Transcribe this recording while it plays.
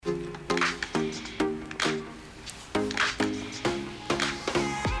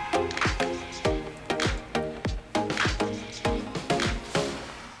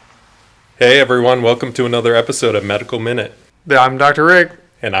Hey everyone, welcome to another episode of Medical Minute. I'm Dr. Rick.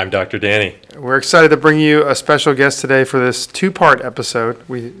 And I'm Dr. Danny. We're excited to bring you a special guest today for this two-part episode.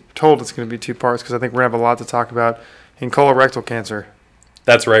 We told it's going to be two parts because I think we're going to have a lot to talk about in colorectal cancer.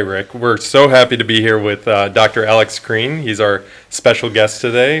 That's right, Rick. We're so happy to be here with Dr. Alex Crean. He's our special guest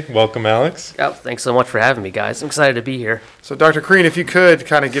today. Welcome, Alex. Oh, thanks so much for having me, guys. I'm excited to be here. So, Dr. Crean, if you could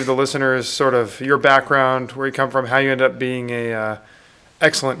kind of give the listeners sort of your background, where you come from, how you end up being a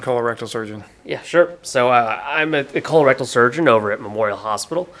excellent colorectal surgeon. Yeah, sure. So I'm a colorectal surgeon over at Memorial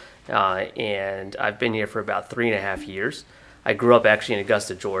Hospital, and I've been here for about 3.5 years. I grew up actually in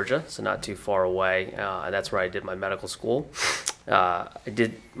Augusta, Georgia, so not too far away, and that's where I did my medical school. I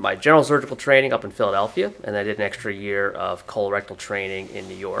did my general surgical training up in Philadelphia, and I did an extra year of colorectal training in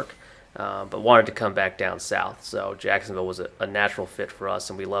New York, but wanted to come back down south. So Jacksonville was a natural fit for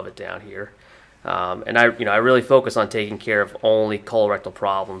us, and we love it down here. And I really focus on taking care of only colorectal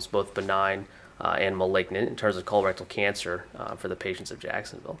problems, both benign and malignant, in terms of colorectal cancer for the patients of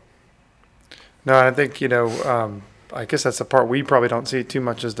Jacksonville. No, I think, I guess that's the part we probably don't see too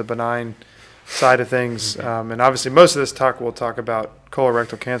much is the benign side of things. And obviously most of this talk we'll talk about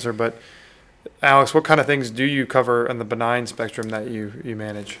colorectal cancer, but Alex, what kind of things do you cover in the benign spectrum that you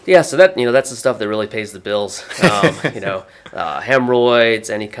manage? Yeah, so that's the stuff that really pays the bills. Hemorrhoids,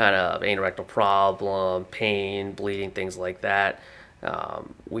 any kind of anorectal problem, pain, bleeding, things like that.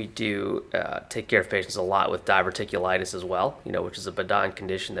 We do take care of patients a lot with diverticulitis as well, which is a benign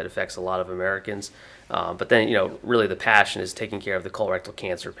condition that affects a lot of Americans. But then, really the passion is taking care of the colorectal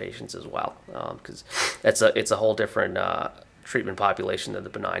cancer patients as well, because it's a whole different treatment population than the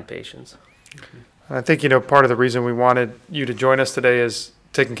benign patients. I think, part of the reason we wanted you to join us today is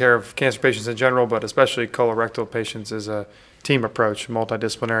taking care of cancer patients in general, but especially colorectal patients is a team approach,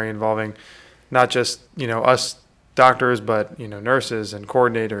 multidisciplinary, involving not just, us doctors, but, nurses and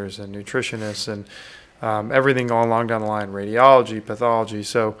coordinators and nutritionists and everything all along down the line, radiology, pathology.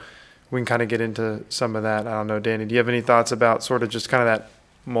 So we can kind of get into some of that. I don't know, Danny, do you have any thoughts about sort of just kind of that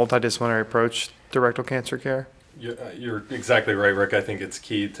multidisciplinary approach to rectal cancer care? You're exactly right, Rick. I think it's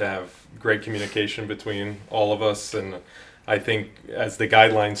key to have great communication between all of us. And I think as the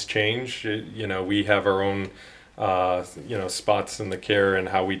guidelines change, we have our own, spots in the care and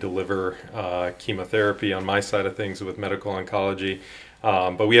how we deliver chemotherapy on my side of things with medical oncology.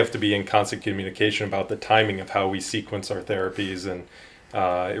 But we have to be in constant communication about the timing of how we sequence our therapies. And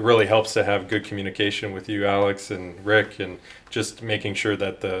it really helps to have good communication with you, Alex and Rick, and just making sure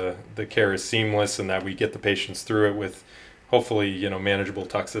that the care is seamless and that we get the patients through it with hopefully, manageable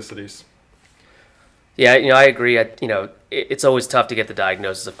toxicities. Yeah, I agree. It's always tough to get the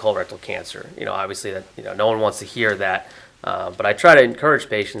diagnosis of colorectal cancer. Obviously that, no one wants to hear that. But I try to encourage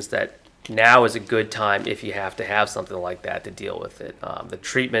patients that now is a good time if you have to have something like that to deal with it. The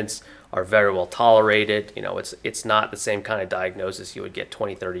treatments are very well tolerated. It's not the same kind of diagnosis you would get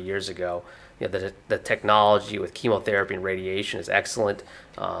 20, 30 years ago. The technology with chemotherapy and radiation is excellent.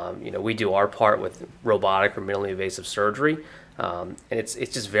 We do our part with robotic or minimally invasive surgery. And it's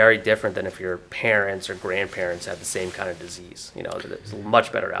just very different than if your parents or grandparents had the same kind of disease. It's a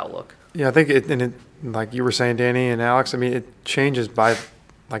much better outlook. Yeah, I think it, like you were saying, Danny and Alex, it changes by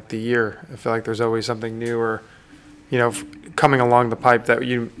like the year. I feel like there's always something new or, coming along the pipe that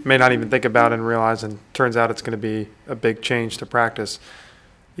you may not even think about and realize, and turns out it's going to be a big change to practice.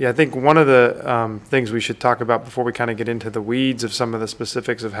 Yeah, I think one of the things we should talk about before we kind of get into the weeds of some of the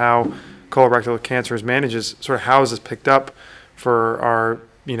specifics of how colorectal cancer is managed is sort of how is this picked up for our,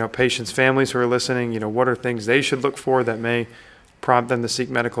 patients' families who are listening. What are things they should look for that may prompt them to seek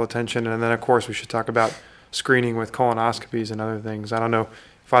medical attention? And then, of course, we should talk about screening with colonoscopies and other things. I don't know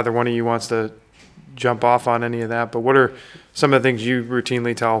if either one of you wants to jump off on any of that, but what are some of the things you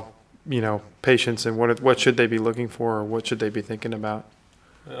routinely tell, patients, and what should they be looking for or what should they be thinking about?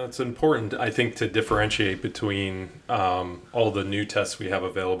 It's important, I think, to differentiate between all the new tests we have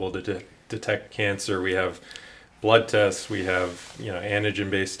available to detect cancer. We have blood tests, we have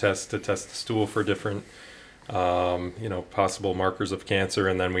antigen-based tests to test the stool for different possible markers of cancer,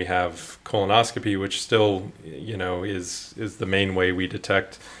 and then we have colonoscopy, which still is the main way we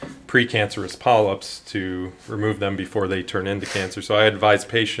detect precancerous polyps to remove them before they turn into cancer. So I advise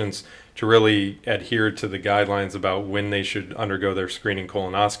patients to really adhere to the guidelines about when they should undergo their screening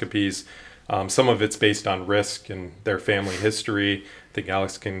colonoscopies. Some of it's based on risk and their family history. I think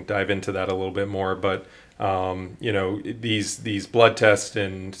Alex can dive into that a little bit more, but these blood tests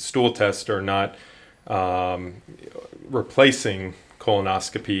and stool tests are not replacing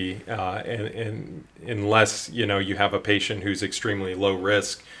colonoscopy, and unless you have a patient who's extremely low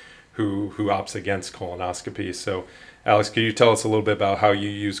risk who opts against colonoscopy. So Alex, could you tell us a little bit about how you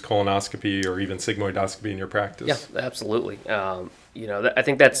use colonoscopy or even sigmoidoscopy in your practice? Yeah, absolutely. I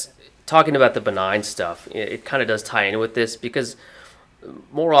think that's talking about the benign stuff. It kind of does tie in with this because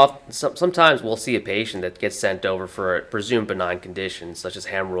more often, sometimes we'll see a patient that gets sent over for a presumed benign condition, such as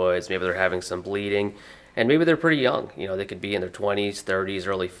hemorrhoids. Maybe they're having some bleeding, and maybe they're pretty young. They could be in their 20s, 30s,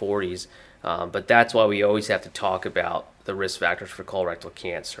 early 40s. But that's why we always have to talk about the risk factors for colorectal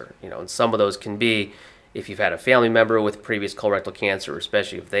cancer. And some of those can be if you've had a family member with previous colorectal cancer,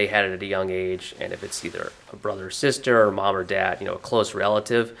 especially if they had it at a young age, and if it's either a brother or sister or mom or dad, a close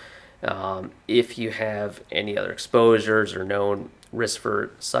relative. If you have any other exposures or known risk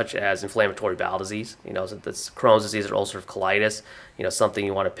for such as inflammatory bowel disease, so that's Crohn's disease or ulcerative colitis, something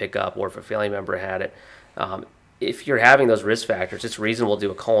you want to pick up, or if a family member had it. If you're having those risk factors, it's reasonable to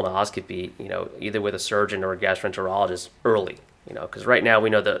do a colonoscopy, either with a surgeon or a gastroenterologist early, because right now we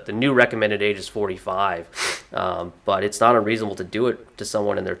know the new recommended age is 45, but it's not unreasonable to do it to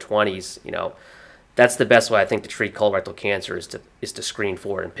someone in their 20s. That's the best way I think to treat colorectal cancer is to screen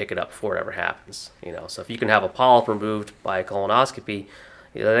for it and pick it up before it ever happens. So if you can have a polyp removed by a colonoscopy,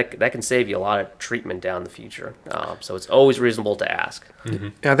 that can save you a lot of treatment down the future. So it's always reasonable to ask. Mm-hmm.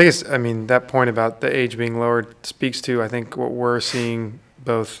 Yeah, I think that point about the age being lowered speaks to, I think, what we're seeing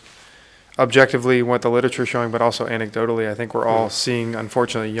both objectively, what the literature is showing, but also anecdotally. I think we're all seeing,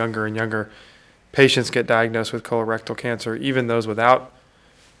 unfortunately, younger and younger patients get diagnosed with colorectal cancer, even those without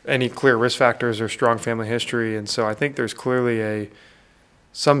any clear risk factors or strong family history. And so I think there's clearly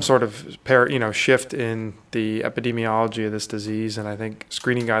some sort of shift in the epidemiology of this disease, and I think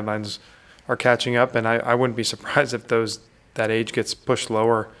screening guidelines are catching up. And I wouldn't be surprised if that age gets pushed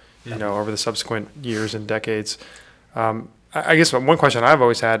lower, over the subsequent years and decades. I guess one question I've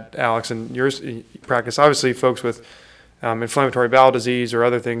always had, Alex, in your practice, obviously folks with inflammatory bowel disease or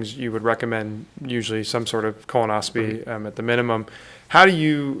other things, you would recommend usually some sort of colonoscopy at the minimum. How do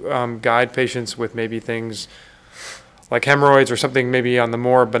you guide patients with maybe things like hemorrhoids or something maybe on the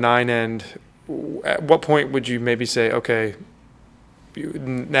more benign end? At what point would you maybe say, okay,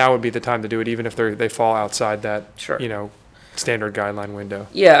 now would be the time to do it, even if they fall outside that standard guideline window?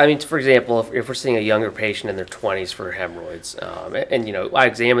 Yeah, I mean, for example, if we're seeing a younger patient in their 20s for hemorrhoids, and I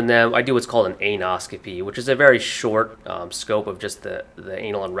examine them, I do what's called an anoscopy, which is a very short scope of just the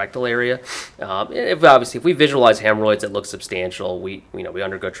anal and rectal area. If we visualize hemorrhoids that look substantial, we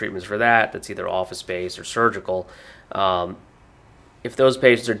undergo treatments for that. That's either office-based or surgical. If those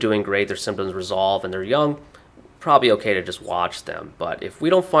patients are doing great, their symptoms resolve, and they're young, probably okay to just watch them. But if we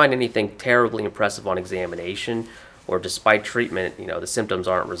don't find anything terribly impressive on examination, or despite treatment, the symptoms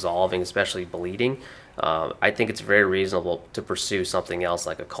aren't resolving, especially bleeding, I think it's very reasonable to pursue something else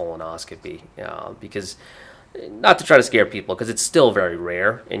like a colonoscopy, because not to try to scare people, because it's still very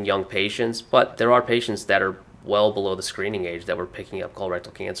rare in young patients, but there are patients that are well below the screening age that we're picking up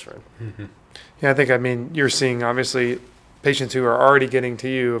colorectal cancer in. Mm-hmm. Yeah, you're seeing obviously patients who are already getting to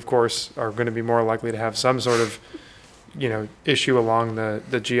you, of course, are going to be more likely to have some sort of, issue along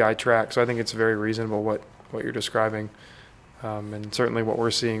the GI tract. So I think it's very reasonable what you're describing, and certainly what we're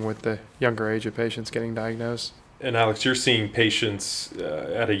seeing with the younger age of patients getting diagnosed. And Alex, you're seeing patients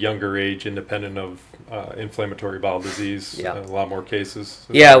at a younger age independent of inflammatory bowel disease, Yeah. a lot more cases.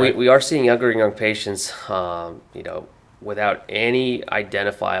 Yeah, we are seeing younger and young patients, without any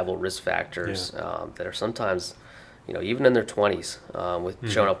identifiable risk factors that are sometimes, even in their 20s,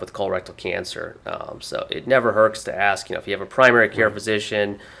 showing up with colorectal cancer. So it never hurts to ask, if you have a primary care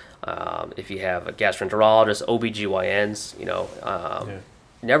physician, if you have a gastroenterologist, OBGYNs,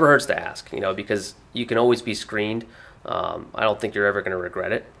 never hurts to ask, because you can always be screened. I don't think you're ever going to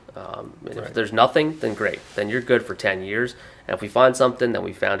regret it. If there's nothing, then great. Then you're good for 10 years. And if we find something, then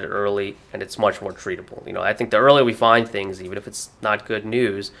we found it early, and it's much more treatable. I think the earlier we find things, even if it's not good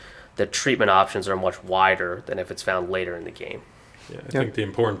news, the treatment options are much wider than if it's found later in the game. Yeah, I think the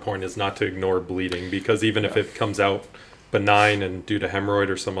important point is not to ignore bleeding, because even if it comes out benign and due to hemorrhoid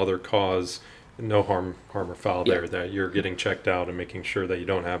or some other cause, no harm or foul there, that you're getting checked out and making sure that you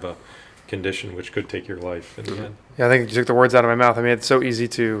don't have a condition which could take your life in the end. Yeah, I think you took the words out of my mouth. It's so easy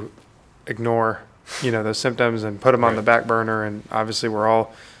to ignore, those symptoms and put them on the back burner. And obviously we're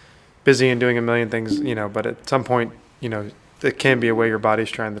all busy and doing a million things, but at some point, it can be a way your body's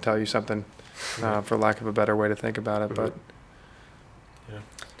trying to tell you something, for lack of a better way to think about it. But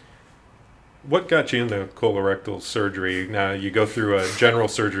what got you into colorectal surgery? Now you go through a general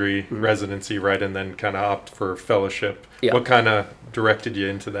surgery residency, right, and then kind of opt for fellowship. Yeah. What kind of directed you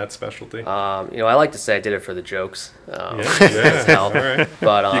into that specialty? I like to say I did it for the jokes. Yeah. All right.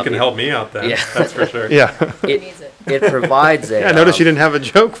 But You can help me out then. Yeah. That's for sure. Yeah. It provides a. Yeah, I noticed you didn't have a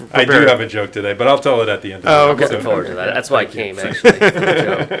joke. I do have a joke today, but I'll tell it at the end. Oh, Of the okay. Looking forward to that. That's why I came, actually. For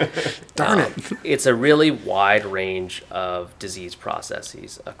the joke. Darn it. It's a really wide range of disease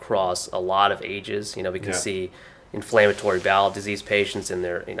processes across a lot of ages. We can Yeah. see inflammatory bowel disease patients in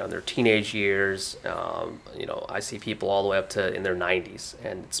their teenage years. I see people all the way up to in their 90s,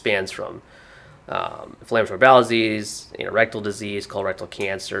 and it spans from inflammatory bowel disease, rectal disease, colorectal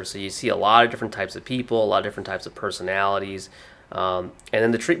cancer. So you see a lot of different types of people, a lot of different types of personalities. And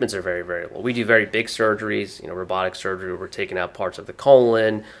then the treatments are very variable. We do very big surgeries, robotic surgery, where we're taking out parts of the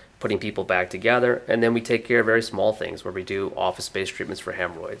colon, putting people back together, and then we take care of very small things where we do office-based treatments for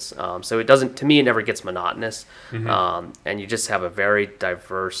hemorrhoids. So it doesn't, to me, it never gets monotonous, and you just have a very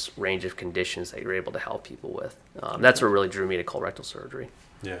diverse range of conditions that you're able to help people with. That's what really drew me to colorectal surgery.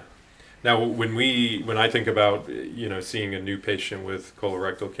 Yeah. Now, when I think about seeing a new patient with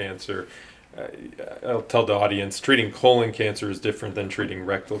colorectal cancer, I'll tell the audience treating colon cancer is different than treating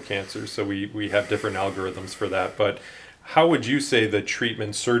rectal cancer. So we have different algorithms for that, but how would you say the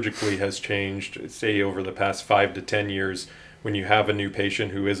treatment surgically has changed, say, over the past 5 to 10 years when you have a new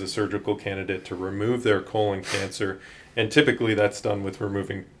patient who is a surgical candidate to remove their colon cancer? And typically that's done with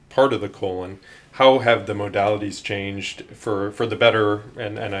removing part of the colon. How have the modalities changed for the better,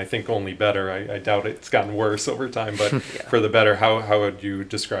 and I think only better? I doubt it's gotten worse over time, but for the better, how would you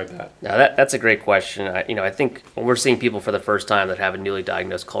describe that? Now that's a great question. I think when we're seeing people for the first time that have a newly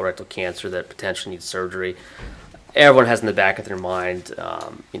diagnosed colorectal cancer that potentially needs surgery, everyone has in the back of their mind,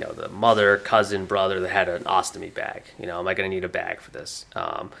 the mother, cousin, brother that had an ostomy bag. Am I going to need a bag for this?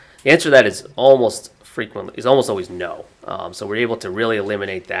 The answer to that is almost always no. So we're able to really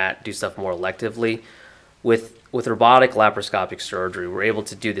eliminate that, do stuff more electively. With robotic laparoscopic surgery, we're able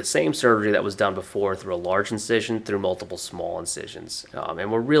to do the same surgery that was done before through a large incision, through multiple small incisions.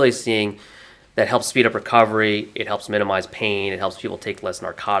 And we're really seeing that helps speed up recovery, it helps minimize pain, it helps people take less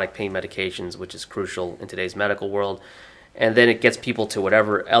narcotic pain medications, which is crucial in today's medical world. And then it gets people to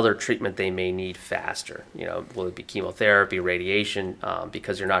whatever other treatment they may need faster. Will it be chemotherapy, radiation,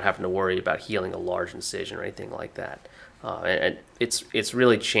 because you're not having to worry about healing a large incision or anything like that. And it's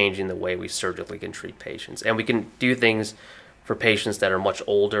really changing the way we surgically can treat patients. And we can do things for patients that are much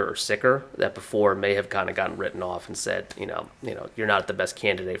older or sicker that before may have kind of gotten written off and said, you're not the best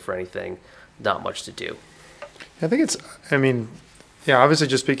candidate for anything. Not much to do. I think obviously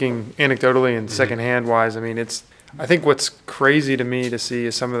just speaking anecdotally and secondhand wise, I think what's crazy to me to see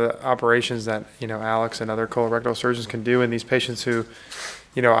is some of the operations that, Alex and other colorectal surgeons can do in these patients who,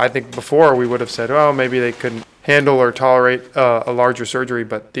 I think before we would have said, oh, maybe they couldn't handle or tolerate a larger surgery,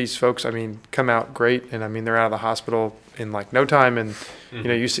 but these folks, come out great. And they're out of the hospital in like no time. And,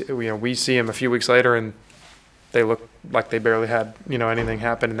 we see them a few weeks later and they look like they barely had, anything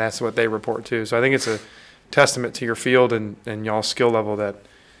happen, and that's what they report too. So I think it's a testament to your field and y'all's skill level that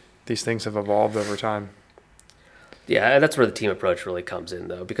these things have evolved over time. Yeah, that's where the team approach really comes in,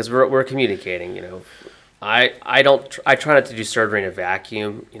 though, because we're communicating. I try not to do surgery in a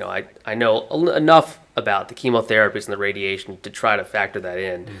vacuum. I know enough about the chemotherapies and the radiation to try to factor that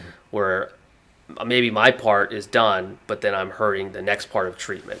in, where maybe my part is done, but then I'm hurting the next part of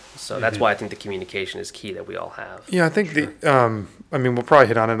treatment. So that's why I think the communication is key that we all have. Yeah, I think we'll probably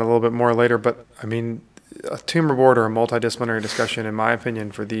hit on it a little bit more later, but a tumor board or a multidisciplinary discussion, in my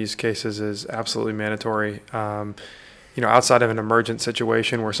opinion, for these cases is absolutely mandatory. Outside of an emergent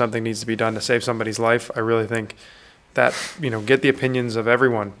situation where something needs to be done to save somebody's life, I really think that, get the opinions of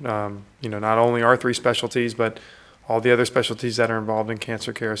everyone, not only our 3 specialties, but all the other specialties that are involved in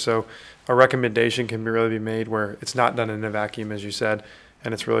cancer care. So a recommendation can really be made where it's not done in a vacuum, as you said,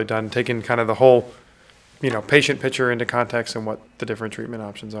 and it's really done taking kind of the whole, patient picture into context and what the different treatment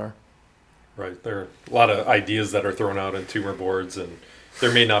options are. Right. There are a lot of ideas that are thrown out in tumor boards, and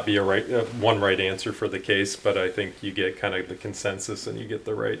there may not be one right answer for the case, but I think you get kind of the consensus and you get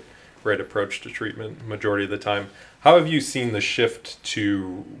the right approach to treatment majority of the time. How have you seen the shift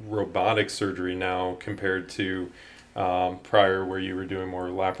to robotic surgery now compared to prior, where you were doing more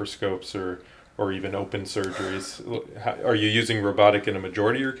laparoscopes or even open surgeries? Are you using robotic in a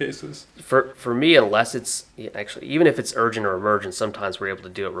majority of your cases? For me, unless it's actually, even if it's urgent or emergent, sometimes we're able to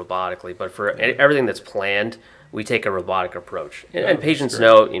do it robotically. But for everything that's planned, we take a robotic approach. And patients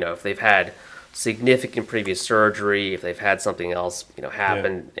know, if they've had significant previous surgery, if they've had something else,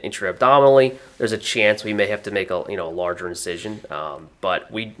 happen intra-abdominally, there's a chance we may have to make a larger incision.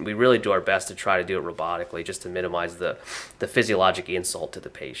 But we really do our best to try to do it robotically, just to minimize the physiologic insult to the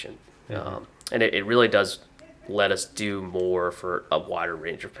patient. And it really does, let us do more for a wider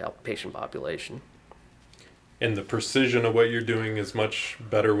range of patient population. And the precision of what you're doing is much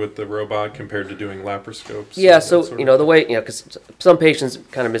better with the robot compared to doing laparoscopes. Yeah, so the way, because some patients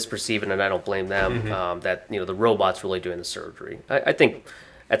kind of misperceive it, and I don't blame them, that the robot's really doing the surgery. I think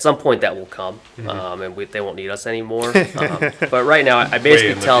at some point that will come, and they won't need us anymore. But right now, I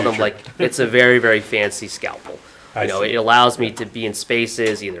basically tell them like it's a very, very fancy scalpel. It allows me to be in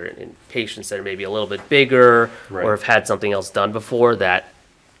spaces, either in patients that are maybe a little bit bigger or have had something else done before that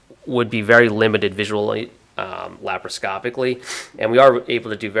would be very limited visually. Laparoscopically, and we are able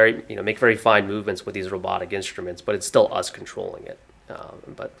to do make very fine movements with these robotic instruments, but it's still us controlling it.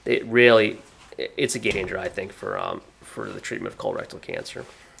 But it's a game changer, I think, for the treatment of colorectal cancer.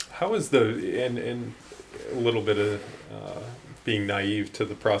 How is and a little bit of being naive to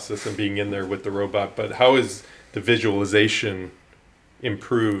the process and being in there with the robot, but how is the visualization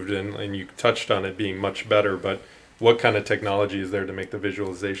improved? And you touched on it being much better, but what kind of technology is there to make the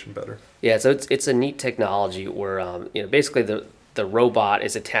visualization better? Yeah, so it's a neat technology where basically the robot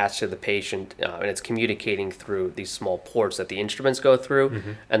is attached to the patient and it's communicating through these small ports that the instruments go through,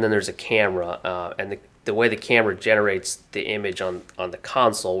 and then there's a camera, and the way the camera generates the image on the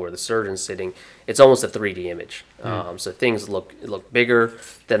console where the surgeon's sitting, it's almost a 3D image. So things look bigger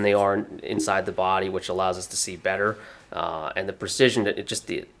than they are inside the body, which allows us to see better. And the precision,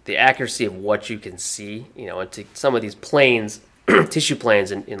 the accuracy of what you can see, into some of these planes, tissue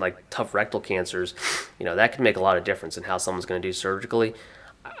planes in like tough rectal cancers, that can make a lot of difference in how someone's going to do surgically.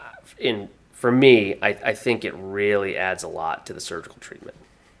 For me, I think it really adds a lot to the surgical treatment.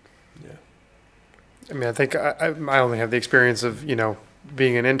 Yeah. I mean, I think I only have the experience of,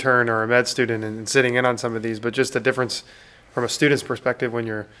 being an intern or a med student and sitting in on some of these, but just the difference from a student's perspective when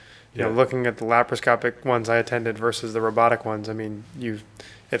you're looking at the laparoscopic ones I attended versus the robotic ones. I mean,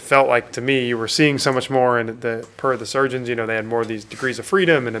 it felt like to me you were seeing so much more, and per the surgeons, they had more of these degrees of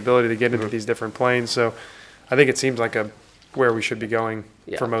freedom and ability to get into these different planes. So I think it seems like where we should be going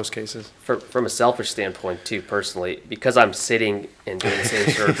for most cases. From a selfish standpoint too, personally, because I'm sitting and doing the same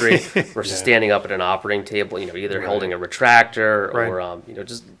surgery versus standing up at an operating table, either holding a retractor or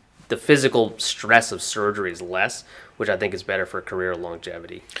just the physical stress of surgery is less, which I think is better for career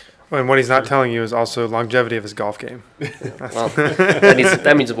longevity. And what he's not telling you is also longevity of his golf game. Well,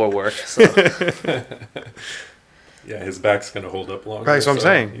 that means more work. So. Yeah, his back's going to hold up longer. Right, so I'm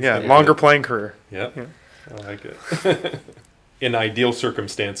saying. Yeah, longer playing career. Yep. Yeah. I like it. In ideal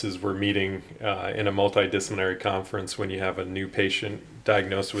circumstances, we're meeting in a multidisciplinary conference when you have a new patient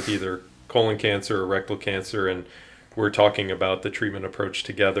diagnosed with either colon cancer or rectal cancer, and we're talking about the treatment approach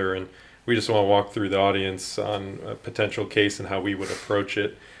together. And we just want to walk through the audience on a potential case and how we would approach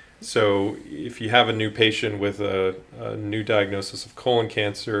it. So if you have a new patient with a new diagnosis of colon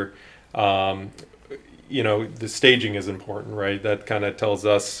cancer, the staging is important, right? That kind of tells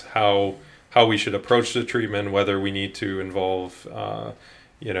us how we should approach the treatment, whether we need to involve,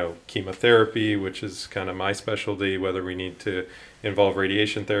 chemotherapy, which is kind of my specialty, whether we need to involve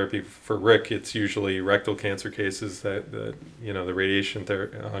radiation therapy. For Rick, it's usually rectal cancer cases that the radiation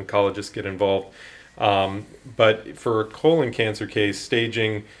oncologists get involved. But for a colon cancer case,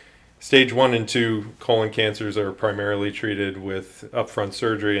 Stage 1 and 2 colon cancers are primarily treated with upfront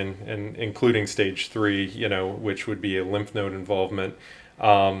surgery and including stage 3, which would be a lymph node involvement.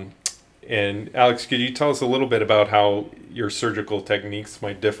 And Alex, could you tell us a little bit about how your surgical techniques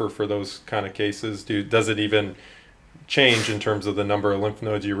might differ for those kind of cases? Does it even change in terms of the number of lymph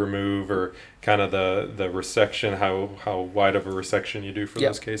nodes you remove or kind of the resection, how wide of a resection you do for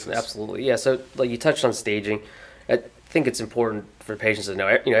those cases? Absolutely. Yeah, so like you touched on staging. I think it's important for patients to know,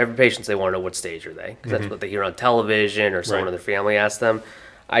 every patient, they want to know what stage are they, because that's what they hear on television or someone in their family asks them.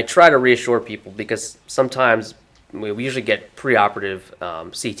 I try to reassure people because sometimes we usually get preoperative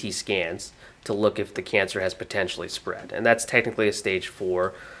CT scans to look if the cancer has potentially spread. And that's technically a stage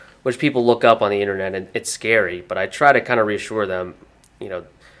 4, which people look up on the internet, and it's scary. But I try to kind of reassure them,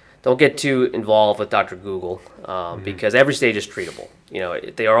 don't get too involved with Dr. Google because every stage is treatable.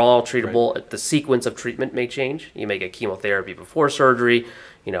 They are all treatable. Right. The sequence of treatment may change. You may get chemotherapy before surgery,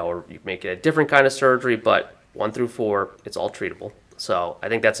 or you may get a different kind of surgery, but 1 through 4, it's all treatable. So I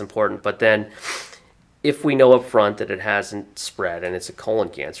think that's important. But then if we know up front that it hasn't spread and it's a colon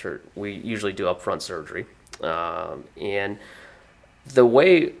cancer, we usually do upfront surgery. And the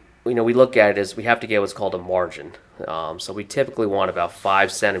way we look at it is we have to get what's called a margin. So we typically want about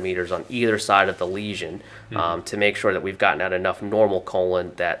 5 centimeters on either side of the lesion to make sure that we've gotten out enough normal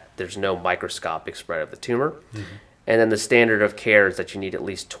colon that there's no microscopic spread of the tumor. And then the standard of care is that you need at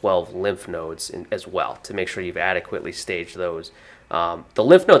least 12 lymph nodes as well to make sure you've adequately staged those. The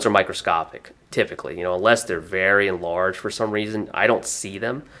lymph nodes are microscopic. typically, unless they're very enlarged for some reason. I don't see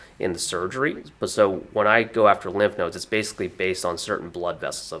them in the surgery. But so when I go after lymph nodes, it's basically based on certain blood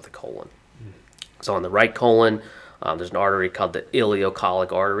vessels of the colon. So on the right colon, there's an artery called the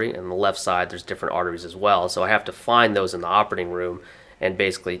ileocolic artery, and on the left side, there's different arteries as well. So I have to find those in the operating room and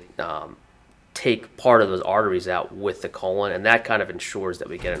basically take part of those arteries out with the colon, and that kind of ensures that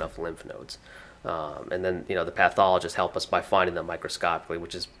we get enough lymph nodes. And then, the pathologists help us by finding them microscopically,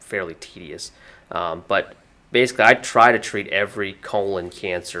 which is fairly tedious. But basically, I try to treat every colon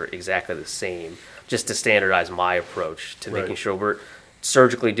cancer exactly the same, just to standardize my approach to making sure we're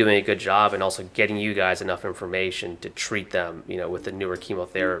surgically doing a good job and also getting you guys enough information to treat them, with the newer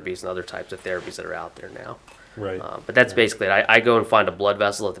chemotherapies and other types of therapies that are out there now. Right. But that's basically it. I go and find a blood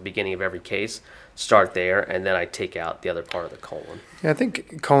vessel at the beginning of every case, start there, and then I take out the other part of the colon. Yeah, I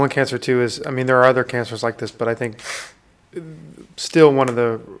think colon cancer too is, there are other cancers like this, but I think still one of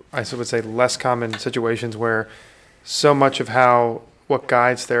the, I would say, less common situations where so much of what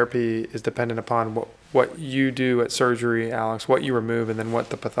guides therapy is dependent upon what you do at surgery, Alex, what you remove, and then what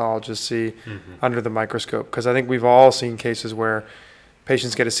the pathologists see under the microscope. Because I think we've all seen cases where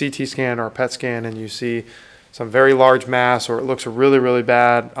patients get a CT scan or a PET scan and you see some very large mass, or it looks really, really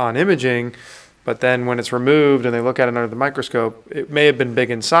bad on imaging, but then when it's removed and they look at it under the microscope, it may have been big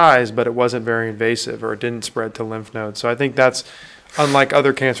in size, but it wasn't very invasive, or it didn't spread to lymph nodes. So I think that's unlike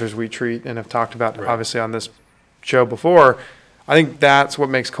other cancers we treat and have talked about obviously on this show before. I think that's what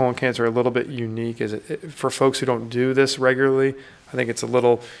makes colon cancer a little bit unique. Is for folks who don't do this regularly, I think it's a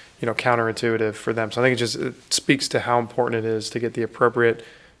little, counterintuitive for them. So I think it speaks to how important it is to get the appropriate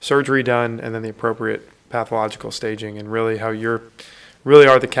surgery done and then the appropriate pathological staging, and really how you're really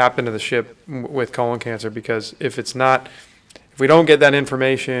are the captain of the ship with colon cancer. Because if we don't get that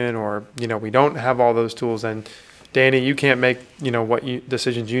information, or we don't have all those tools, then Danny, you can't make what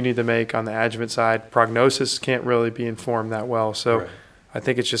decisions you need to make on the adjuvant side. Prognosis can't really be informed that well. So I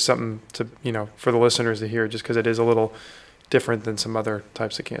think it's just something to for the listeners to hear, just because it is a little different than some other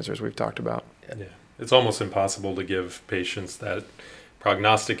types of cancers we've talked about. Yeah, it's almost impossible to give patients that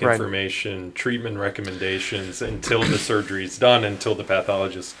prognostic information, treatment recommendations until the surgery is done, until the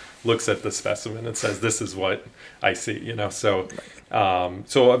pathologist looks at the specimen and says, "This is what I see." So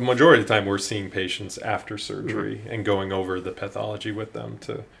a majority of the time we're seeing patients after surgery and going over the pathology with them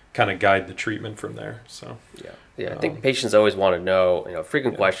to kind of guide the treatment from there. So I think patients always want to know. A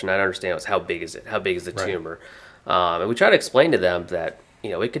frequent question I understand is, how big is it? How big is the tumor? And we try to explain to them that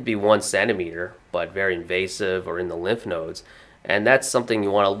it could be 1 centimeter, but very invasive or in the lymph nodes. And that's something you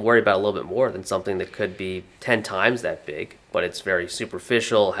want to worry about a little bit more than something that could be 10 times that big, but it's very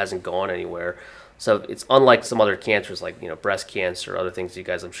superficial, hasn't gone anywhere. So it's unlike some other cancers like breast cancer, other things you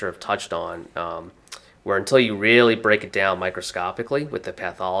guys I'm sure have touched on, where until you really break it down microscopically with the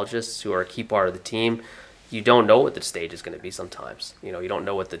pathologists who are a key part of the team, you don't know what the stage is going to be sometimes. You don't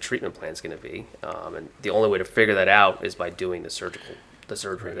know what the treatment plan is going to be. And the only way to figure that out is by doing the surgery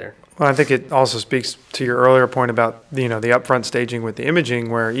there. Well, I think it also speaks to your earlier point about the upfront staging with the imaging,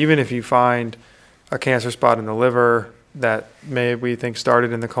 where even if you find a cancer spot in the liver that we think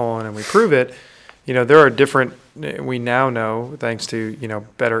started in the colon and we prove it, there are different. We now know, thanks to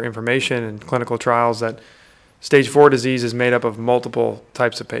better information and clinical trials, that stage 4 disease is made up of multiple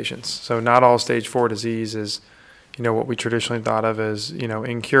types of patients. So not all stage 4 disease is what we traditionally thought of as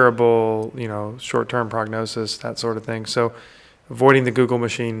incurable, short-term prognosis, that sort of thing. So avoiding the Google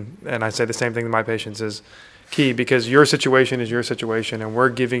machine, and I say the same thing to my patients, is key, because your situation is your situation, and we're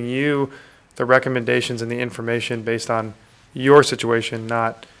giving you the recommendations and the information based on your situation,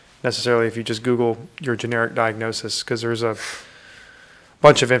 not necessarily if you just Google your generic diagnosis, because there's a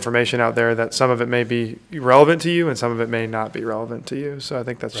bunch of information out there that some of it may be relevant to you and some of it may not be relevant to you. So I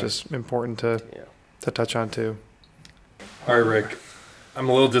think that's just important to touch on too. All right, Rick. I'm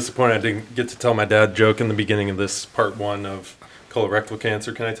a little disappointed I didn't get to tell my dad joke in the beginning of this part 1 of colorectal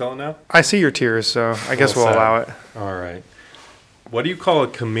cancer. Can I tell it now? I see your tears, so I guess we'll allow it. All right. What do you call a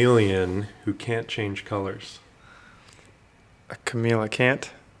chameleon who can't change colors? A chameleon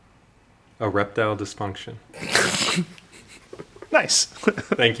can't? A reptile dysfunction. Nice.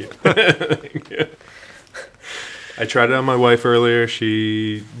 Thank you. Thank you. I tried it on my wife earlier.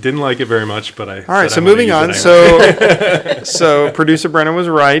 She didn't like it very much, but all right, so moving on. So producer Brennan was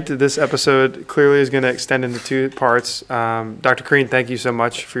right. This episode clearly is going to extend into 2 parts. Dr. Crean, thank you so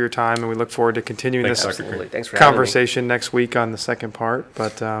much for your time, and we look forward to continuing this conversation next week on the second part.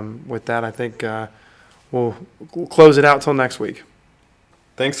 But with that, I think we'll close it out till next week.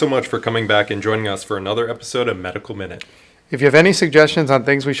 Thanks so much for coming back and joining us for another episode of Medical Minute. If you have any suggestions on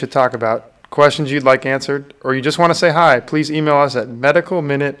things we should talk about, questions you'd like answered, or you just want to say hi, please email us at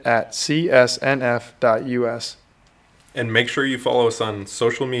medicalminute@csnf.us. And make sure you follow us on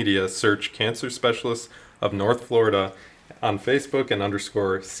social media. Search Cancer Specialists of North Florida on Facebook and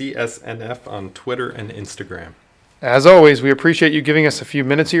 _CSNF on Twitter and Instagram. As always, we appreciate you giving us a few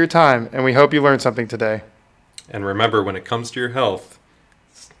minutes of your time, and we hope you learned something today. And remember, when it comes to your health,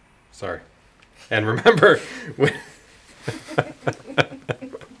 and remember,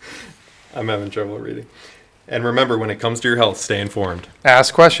 I'm having trouble reading. And remember, when it comes to your health, stay informed.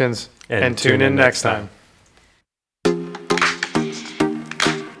 Ask questions And and tune in next time.